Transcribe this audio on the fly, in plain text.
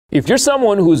If you're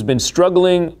someone who's been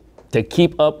struggling to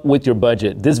keep up with your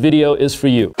budget, this video is for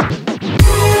you.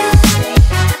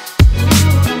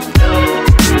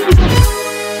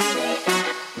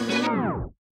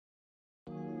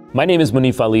 My name is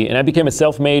Munif and I became a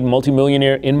self-made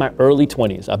multimillionaire in my early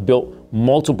 20s. I've built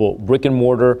multiple brick and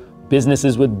mortar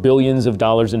businesses with billions of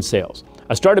dollars in sales.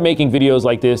 I started making videos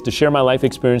like this to share my life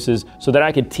experiences so that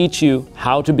I could teach you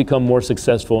how to become more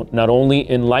successful, not only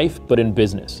in life, but in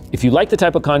business. If you like the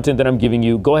type of content that I'm giving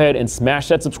you, go ahead and smash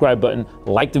that subscribe button,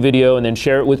 like the video, and then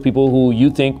share it with people who you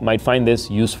think might find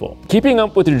this useful. Keeping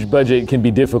up with your budget can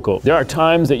be difficult. There are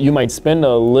times that you might spend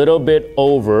a little bit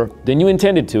over than you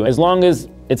intended to, as long as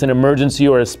it's an emergency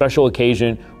or a special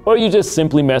occasion, or you just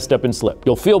simply messed up and slipped.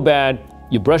 You'll feel bad,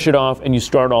 you brush it off, and you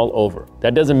start all over.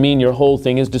 That doesn't mean your whole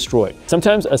thing is destroyed.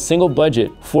 Sometimes a single budget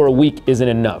for a week isn't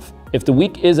enough. If the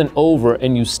week isn't over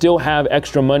and you still have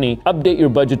extra money, update your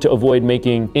budget to avoid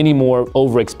making any more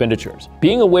over expenditures.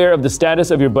 Being aware of the status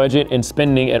of your budget and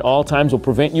spending at all times will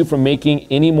prevent you from making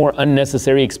any more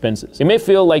unnecessary expenses. It may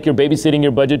feel like you're babysitting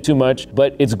your budget too much,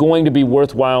 but it's going to be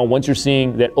worthwhile once you're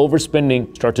seeing that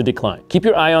overspending start to decline. Keep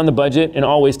your eye on the budget and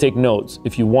always take notes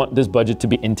if you want this budget to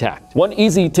be intact. One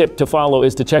easy tip to follow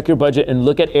is to check your budget and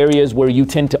look at areas where you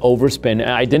tend to overspend and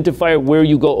identify where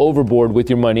you go overboard with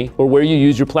your money or where you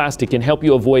use your plastic can help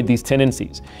you avoid these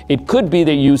tendencies. It could be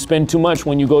that you spend too much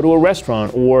when you go to a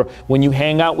restaurant, or when you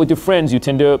hang out with your friends, you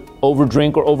tend to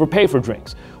overdrink or overpay for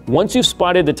drinks. Once you've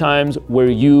spotted the times where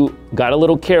you got a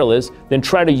little careless, then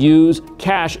try to use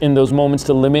cash in those moments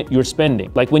to limit your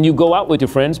spending. Like when you go out with your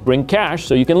friends, bring cash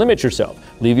so you can limit yourself.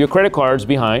 Leave your credit cards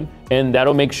behind, and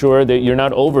that'll make sure that you're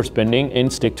not overspending,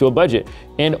 and stick to a budget.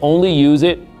 And only use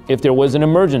it if there was an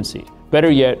emergency. Better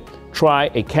yet,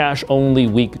 try a cash-only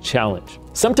week challenge.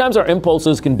 Sometimes our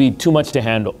impulses can be too much to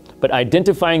handle, but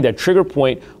identifying that trigger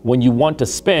point when you want to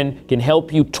spend can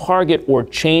help you target or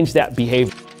change that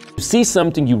behavior. You see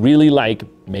something you really like,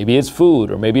 maybe it's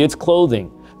food or maybe it's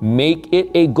clothing, make it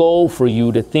a goal for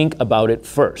you to think about it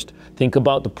first. Think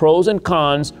about the pros and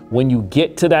cons when you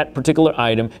get to that particular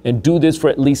item, and do this for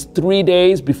at least 3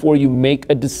 days before you make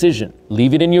a decision.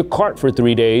 Leave it in your cart for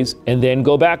 3 days and then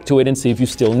go back to it and see if you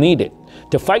still need it.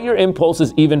 To fight your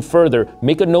impulses even further,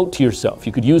 make a note to yourself.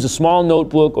 You could use a small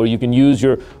notebook, or you can use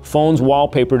your phone's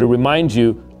wallpaper to remind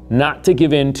you not to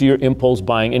give in to your impulse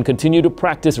buying, and continue to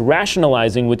practice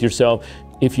rationalizing with yourself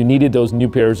if you needed those new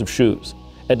pairs of shoes.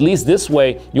 At least this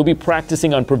way, you'll be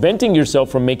practicing on preventing yourself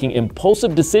from making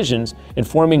impulsive decisions and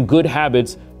forming good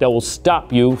habits that will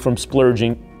stop you from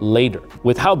splurging later.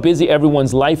 With how busy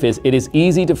everyone's life is, it is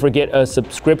easy to forget a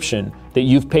subscription that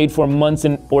you've paid for months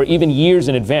or even years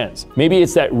in advance. Maybe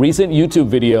it's that recent YouTube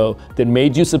video that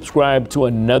made you subscribe to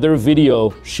another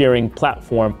video sharing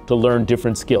platform to learn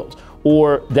different skills,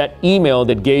 or that email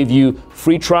that gave you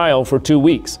free trial for 2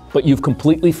 weeks, but you've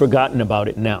completely forgotten about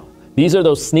it now. These are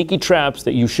those sneaky traps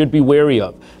that you should be wary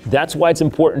of. That's why it's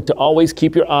important to always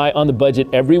keep your eye on the budget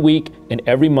every week and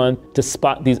every month to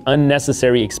spot these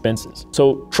unnecessary expenses.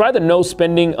 So try the no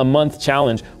spending a month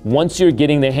challenge. Once you're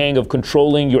getting the hang of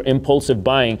controlling your impulsive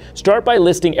buying, start by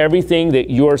listing everything that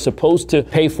you're supposed to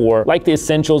pay for, like the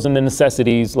essentials and the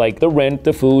necessities, like the rent,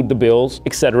 the food, the bills,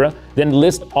 etc. Then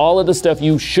list all of the stuff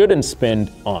you shouldn't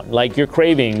spend on, like your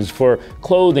cravings for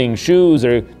clothing, shoes,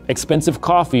 or expensive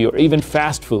coffee, or even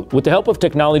fast food. With the help of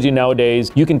technology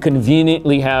nowadays, you can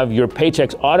conveniently have your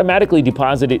paychecks automatically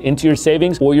deposited into your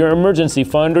savings or your emergency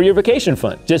fund or your vacation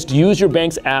fund. Just use your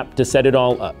bank's app to set it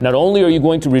all up. Not only are you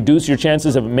going to reduce your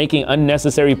chances of making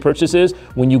unnecessary purchases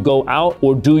when you go out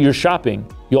or do your shopping,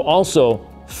 you'll also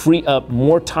free up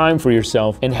more time for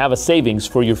yourself and have a savings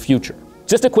for your future.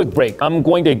 Just a quick break. I'm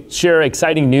going to share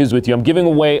exciting news with you. I'm giving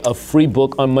away a free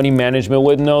book on money management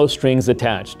with no strings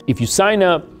attached. If you sign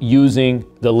up using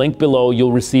the link below,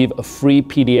 you'll receive a free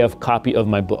PDF copy of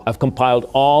my book. I've compiled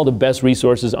all the best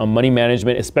resources on money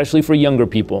management, especially for younger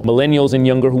people, millennials and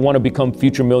younger, who want to become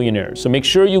future millionaires. So make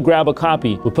sure you grab a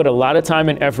copy. We put a lot of time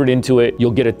and effort into it.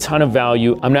 You'll get a ton of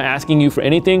value. I'm not asking you for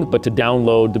anything but to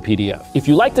download the PDF. If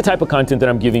you like the type of content that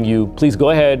I'm giving you, please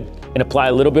go ahead and apply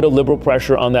a little bit of liberal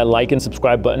pressure on that like and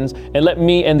subscribe buttons, and let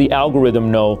me and the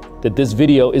algorithm know that this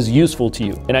video is useful to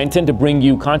you. And I intend to bring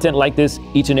you content like this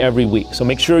each and every week. So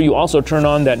make sure you also turn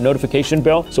on that notification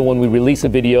bell so when we release a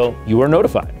video, you are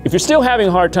notified. If you're still having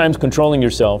hard times controlling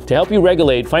yourself, to help you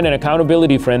regulate, find an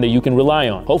accountability friend that you can rely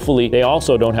on. Hopefully, they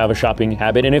also don't have a shopping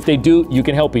habit, and if they do, you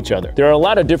can help each other. There are a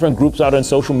lot of different groups out on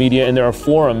social media, and there are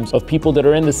forums of people that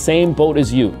are in the same boat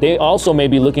as you. They also may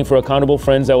be looking for accountable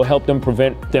friends that will help them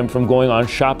prevent them from from going on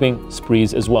shopping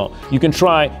sprees as well. You can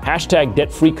try hashtag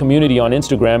debt-free community on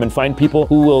Instagram and find people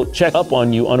who will check up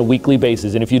on you on a weekly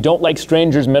basis. And if you don't like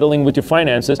strangers meddling with your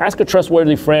finances, ask a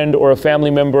trustworthy friend or a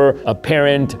family member, a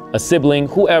parent, a sibling,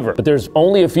 whoever. But there's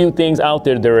only a few things out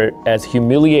there that are as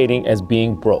humiliating as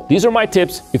being broke. These are my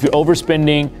tips if you're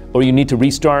overspending or you need to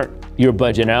restart your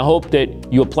budget. And I hope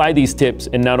that you apply these tips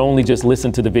and not only just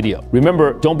listen to the video.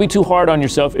 Remember, don't be too hard on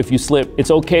yourself if you slip.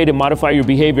 It's okay to modify your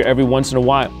behavior every once in a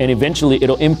while, and eventually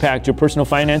it'll impact your personal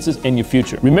finances and your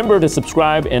future. Remember to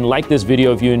subscribe and like this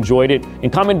video if you enjoyed it,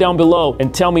 and comment down below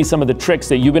and tell me some of the tricks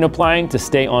that you've been applying to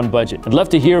stay on budget. I'd love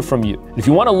to hear from you. If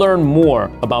you want to learn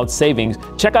more about savings,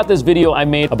 check out this video I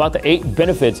made about the 8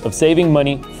 benefits of saving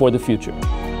money for the future.